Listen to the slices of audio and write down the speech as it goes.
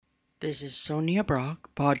This is Sonia Brock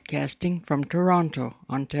podcasting from Toronto,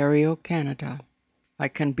 Ontario, Canada. I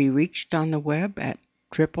can be reached on the web at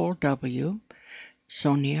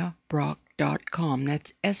www.soniabrock.com.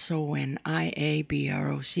 That's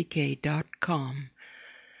SONIABROCK.com.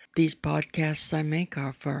 These podcasts I make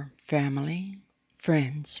are for family,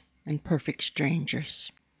 friends, and perfect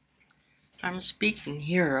strangers. I'm speaking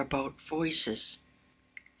here about voices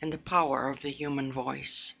and the power of the human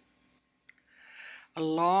voice. A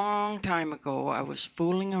long time ago, I was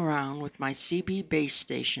fooling around with my CB base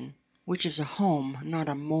station, which is a home, not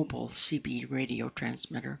a mobile CB radio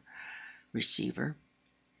transmitter receiver.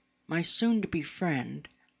 My soon-to-be friend,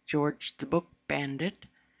 George the Book Bandit,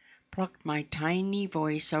 plucked my tiny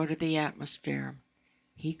voice out of the atmosphere.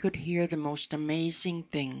 He could hear the most amazing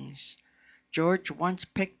things. George once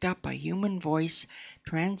picked up a human voice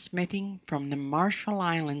transmitting from the Marshall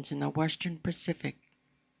Islands in the Western Pacific.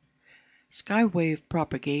 Skywave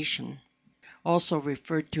propagation, also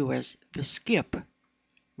referred to as the skip,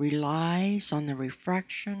 relies on the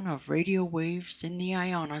refraction of radio waves in the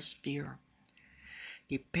ionosphere.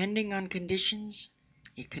 Depending on conditions,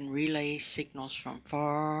 it can relay signals from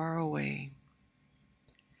far away.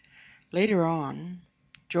 Later on,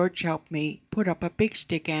 George helped me put up a big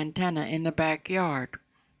stick antenna in the backyard.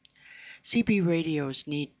 CB radios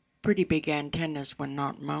need pretty big antennas when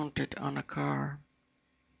not mounted on a car.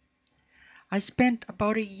 I spent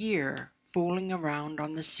about a year fooling around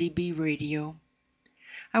on the CB radio.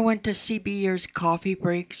 I went to CBers coffee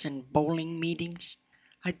breaks and bowling meetings.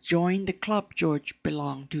 I joined the club George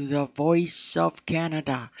belonged to, the Voice of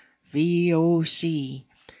Canada, VOC.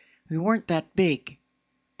 We weren't that big,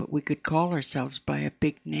 but we could call ourselves by a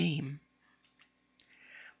big name.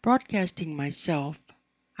 Broadcasting myself,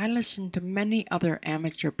 I listened to many other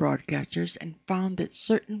amateur broadcasters and found that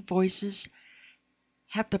certain voices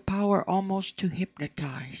have the power almost to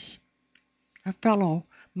hypnotize. A fellow,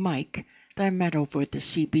 Mike, that I met over at the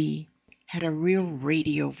CB, had a real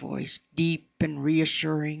radio voice, deep and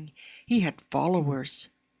reassuring. He had followers.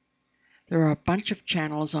 There are a bunch of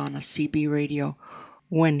channels on a CB radio.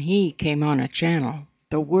 When he came on a channel,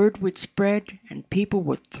 the word would spread and people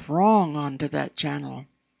would throng onto that channel.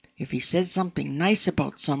 If he said something nice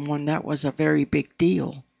about someone, that was a very big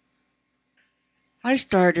deal. I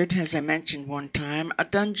started, as I mentioned one time, a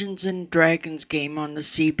Dungeons and Dragons game on the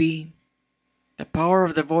CB. The power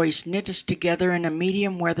of the voice knit us together in a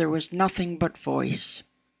medium where there was nothing but voice.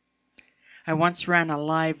 I once ran a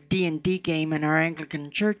live D&D game in our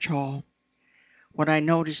Anglican church hall. What I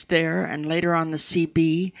noticed there and later on the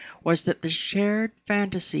CB was that the shared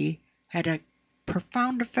fantasy had a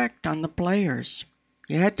profound effect on the players.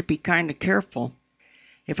 You had to be kind of careful.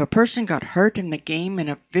 If a person got hurt in the game in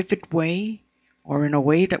a vivid way, or in a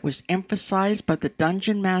way that was emphasized by the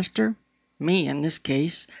dungeon master, me in this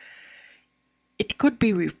case, it could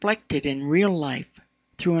be reflected in real life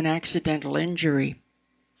through an accidental injury.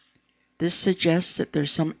 This suggests that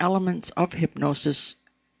there's some elements of hypnosis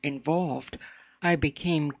involved. I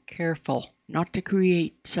became careful not to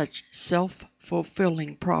create such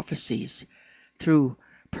self-fulfilling prophecies through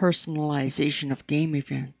personalization of game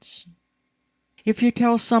events. If you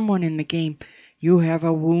tell someone in the game, you have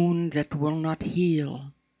a wound that will not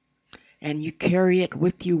heal, and you carry it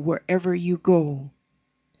with you wherever you go.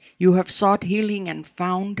 You have sought healing and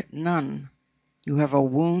found none. You have a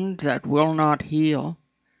wound that will not heal.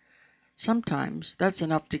 Sometimes that's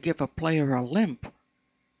enough to give a player a limp.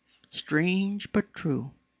 Strange but true.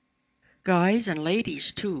 Guys and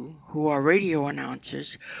ladies, too, who are radio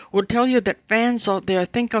announcers, will tell you that fans out there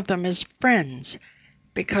think of them as friends,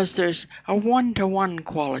 because there's a one-to-one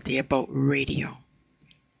quality about radio.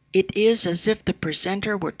 It is as if the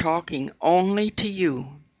presenter were talking only to you.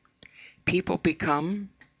 People become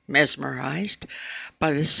mesmerized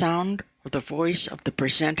by the sound of the voice of the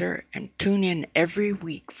presenter and tune in every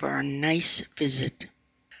week for a nice visit.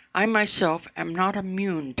 I myself am not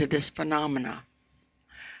immune to this phenomena.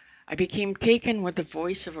 I became taken with the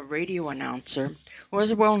voice of a radio announcer who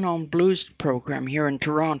has a well-known blues program here in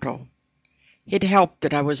Toronto. It helped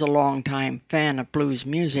that I was a long-time fan of blues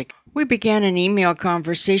music. We began an email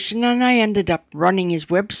conversation and I ended up running his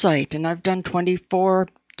website, and I've done 24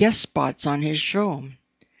 guest spots on his show.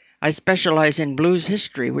 I specialize in blues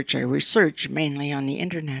history, which I research mainly on the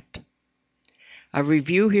internet. I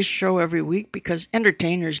review his show every week because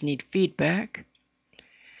entertainers need feedback.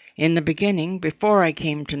 In the beginning, before I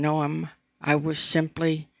came to know him, I was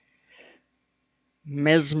simply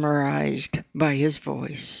mesmerized by his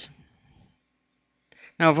voice.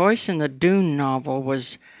 Now, voice in the Dune novel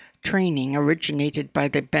was training originated by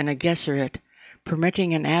the Bene Gesserit,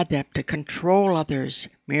 permitting an adept to control others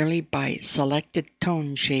merely by selected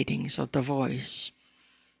tone shadings of the voice.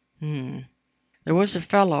 There was a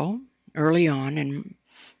fellow early on in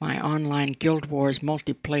my online Guild Wars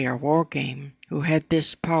multiplayer wargame who had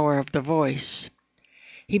this power of the voice.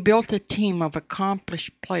 He built a team of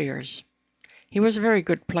accomplished players. He was a very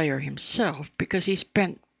good player himself because he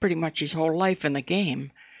spent pretty much his whole life in the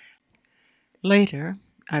game. Later,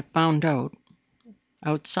 I found out,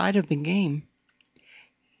 outside of the game,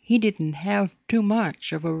 he didn't have too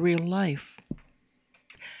much of a real life.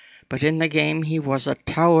 But in the game, he was a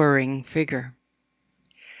towering figure.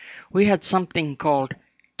 We had something called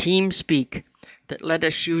TeamSpeak that let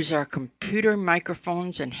us use our computer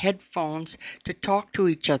microphones and headphones to talk to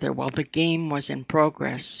each other while the game was in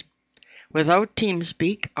progress. Without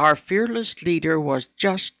TeamSpeak, our fearless leader was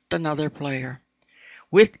just another player.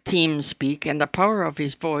 With TeamSpeak and the power of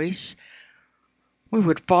his voice, we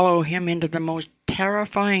would follow him into the most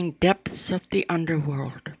terrifying depths of the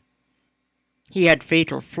underworld. He had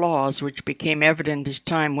fatal flaws which became evident as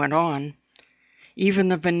time went on. Even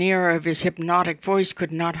the veneer of his hypnotic voice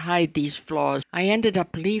could not hide these flaws. I ended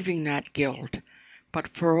up leaving that guild, but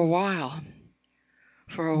for a while,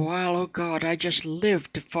 oh God, I just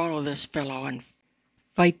lived to follow this fellow and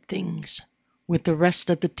fight things with the rest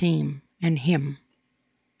of the team and him.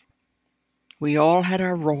 We all had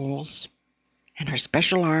our roles and our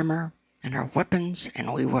special armor and our weapons,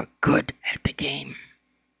 and we were good at the game.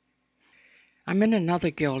 I'm in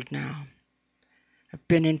another guild now. I've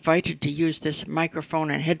been invited to use this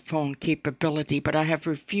microphone and headphone capability, but I have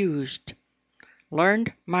refused.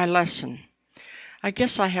 Learned my lesson. I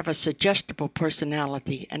guess I have a suggestible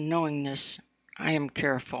personality, and knowing this, I am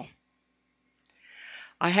careful.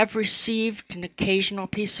 I have received an occasional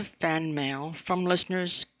piece of fan mail from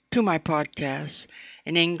listeners to my podcasts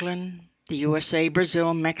in England, the USA,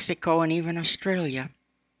 Brazil, Mexico, and even Australia.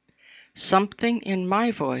 Something in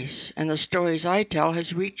my voice and the stories I tell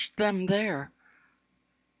has reached them there.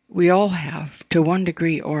 We all have, to one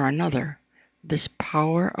degree or another, this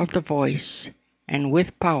power of the voice, and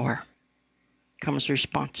with power comes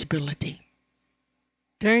responsibility.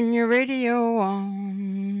 Turn your radio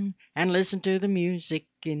on and listen to the music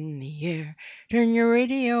in the air. Turn your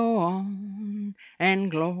radio on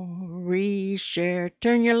and glory share.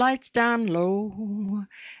 Turn your lights down low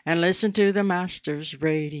and listen to the Master's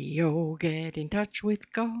radio. Get in touch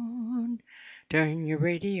with God. Turn your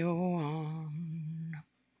radio on.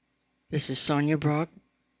 This is Sonia Brock,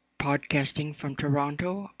 podcasting from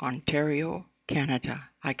Toronto, Ontario, Canada.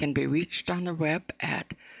 I can be reached on the web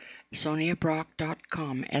at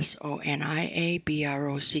soniabrock.com, SONIABROCK,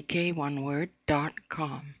 one word,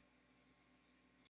 .com.